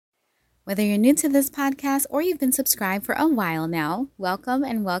Whether you're new to this podcast or you've been subscribed for a while now, welcome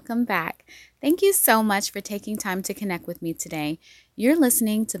and welcome back. Thank you so much for taking time to connect with me today. You're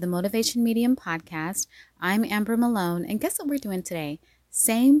listening to the Motivation Medium podcast. I'm Amber Malone, and guess what we're doing today?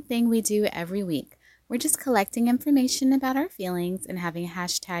 Same thing we do every week. We're just collecting information about our feelings and having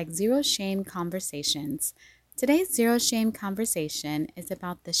hashtag zero shame conversations. Today's zero shame conversation is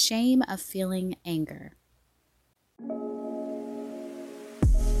about the shame of feeling anger.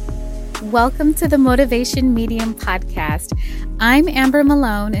 Welcome to the Motivation Medium podcast. I'm Amber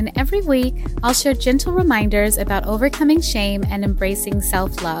Malone, and every week I'll share gentle reminders about overcoming shame and embracing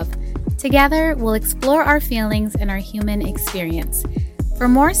self-love. Together, we'll explore our feelings and our human experience. For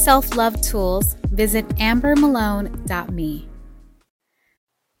more self-love tools, visit ambermalone.me.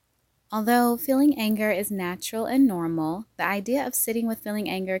 Although feeling anger is natural and normal, the idea of sitting with feeling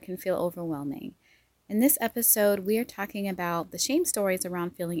anger can feel overwhelming. In this episode, we are talking about the shame stories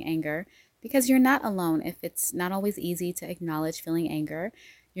around feeling anger because you're not alone if it's not always easy to acknowledge feeling anger.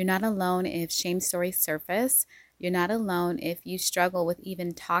 You're not alone if shame stories surface. You're not alone if you struggle with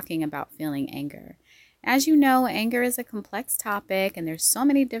even talking about feeling anger. As you know, anger is a complex topic and there's so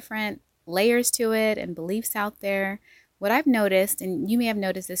many different layers to it and beliefs out there. What I've noticed, and you may have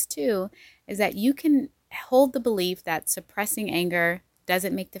noticed this too, is that you can hold the belief that suppressing anger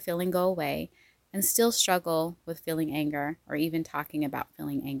doesn't make the feeling go away and still struggle with feeling anger or even talking about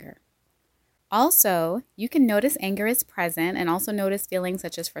feeling anger. Also, you can notice anger is present and also notice feelings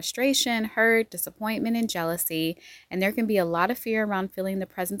such as frustration, hurt, disappointment, and jealousy. And there can be a lot of fear around feeling the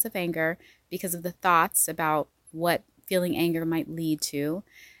presence of anger because of the thoughts about what feeling anger might lead to.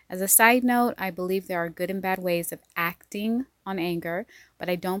 As a side note, I believe there are good and bad ways of acting on anger, but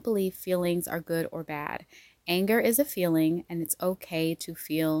I don't believe feelings are good or bad. Anger is a feeling, and it's okay to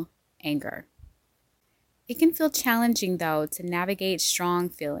feel anger. It can feel challenging, though, to navigate strong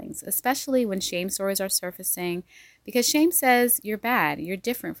feelings, especially when shame stories are surfacing, because shame says you're bad, you're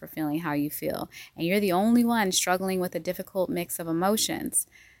different for feeling how you feel, and you're the only one struggling with a difficult mix of emotions.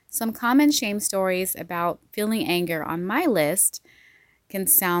 Some common shame stories about feeling anger on my list can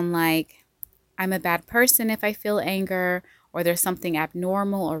sound like, I'm a bad person if I feel anger, or there's something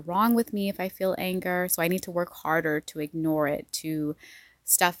abnormal or wrong with me if I feel anger, so I need to work harder to ignore it, to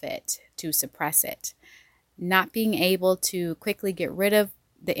stuff it, to suppress it. Not being able to quickly get rid of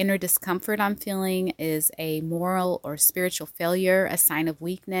the inner discomfort I'm feeling is a moral or spiritual failure, a sign of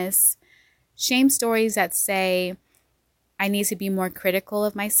weakness. Shame stories that say I need to be more critical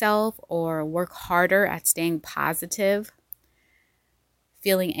of myself or work harder at staying positive.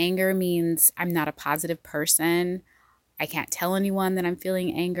 Feeling anger means I'm not a positive person. I can't tell anyone that I'm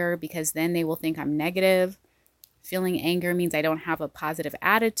feeling anger because then they will think I'm negative. Feeling anger means I don't have a positive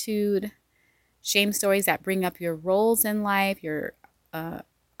attitude. Shame stories that bring up your roles in life, your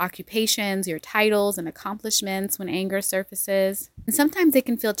occupations, your titles and accomplishments when anger surfaces. And sometimes it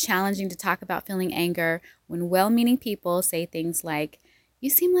can feel challenging to talk about feeling anger when well-meaning people say things like,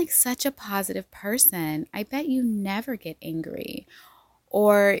 you seem like such a positive person. I bet you never get angry.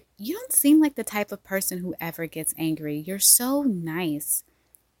 Or you don't seem like the type of person who ever gets angry. You're so nice.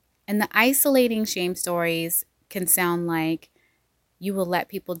 And the isolating shame stories can sound like, you will let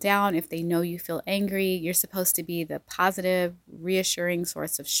people down if they know you feel angry. You're supposed to be the positive, reassuring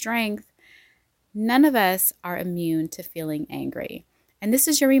source of strength. None of us are immune to feeling angry. And this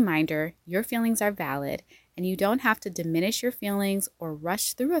is your reminder, your feelings are valid, and you don't have to diminish your feelings or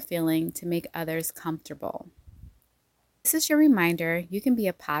rush through a feeling to make others comfortable. This is your reminder, you can be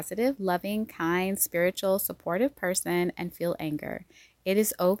a positive, loving, kind, spiritual, supportive person and feel anger. It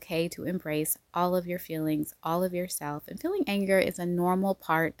is okay to embrace all of your feelings, all of yourself, and feeling anger is a normal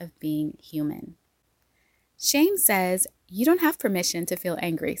part of being human. Shame says you don't have permission to feel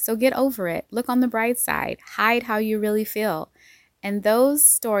angry, so get over it. Look on the bright side. Hide how you really feel. And those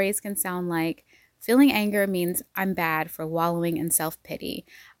stories can sound like, feeling anger means I'm bad for wallowing in self-pity.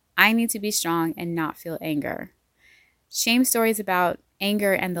 I need to be strong and not feel anger. Shame stories about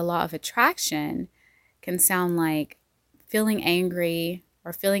anger and the law of attraction can sound like, feeling angry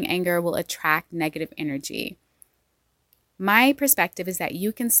or feeling anger will attract negative energy. My perspective is that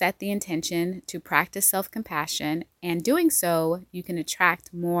you can set the intention to practice self-compassion, and doing so, you can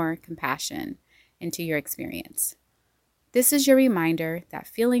attract more compassion into your experience. This is your reminder that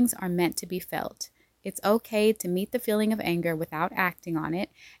feelings are meant to be felt. It's okay to meet the feeling of anger without acting on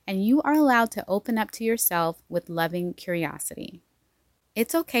it, and you are allowed to open up to yourself with loving curiosity.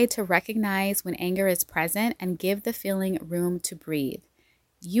 It's okay to recognize when anger is present and give the feeling room to breathe.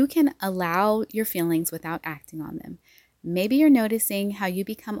 You can allow your feelings without acting on them. Maybe you're noticing how you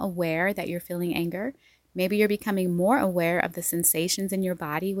become aware that you're feeling anger. Maybe you're becoming more aware of the sensations in your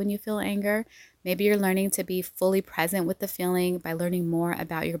body when you feel anger. Maybe you're learning to be fully present with the feeling by learning more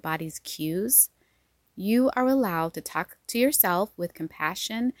about your body's cues. You are allowed to talk to yourself with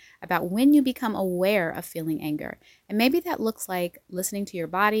compassion about when you become aware of feeling anger. And maybe that looks like listening to your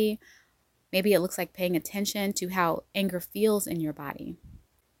body. Maybe it looks like paying attention to how anger feels in your body.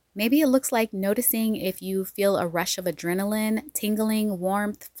 Maybe it looks like noticing if you feel a rush of adrenaline, tingling,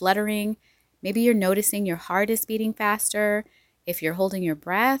 warmth, fluttering. Maybe you're noticing your heart is beating faster, if you're holding your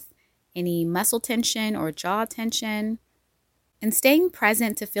breath, any muscle tension or jaw tension. And staying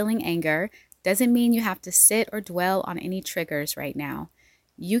present to feeling anger doesn't mean you have to sit or dwell on any triggers right now.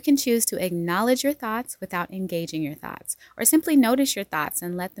 You can choose to acknowledge your thoughts without engaging your thoughts, or simply notice your thoughts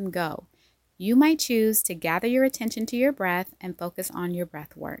and let them go. You might choose to gather your attention to your breath and focus on your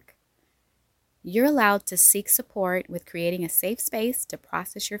breath work. You're allowed to seek support with creating a safe space to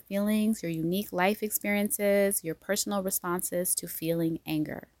process your feelings, your unique life experiences, your personal responses to feeling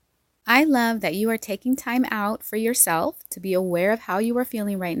anger. I love that you are taking time out for yourself to be aware of how you are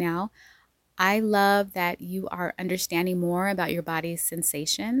feeling right now. I love that you are understanding more about your body's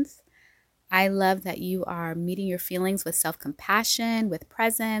sensations. I love that you are meeting your feelings with self-compassion, with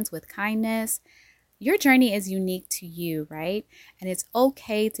presence, with kindness. Your journey is unique to you, right? And it's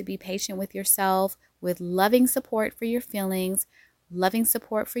okay to be patient with yourself, with loving support for your feelings, loving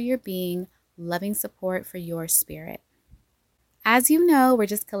support for your being, loving support for your spirit. As you know, we're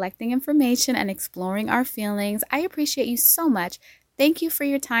just collecting information and exploring our feelings. I appreciate you so much. Thank you for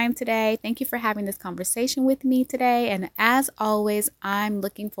your time today. Thank you for having this conversation with me today. And as always, I'm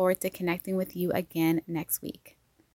looking forward to connecting with you again next week.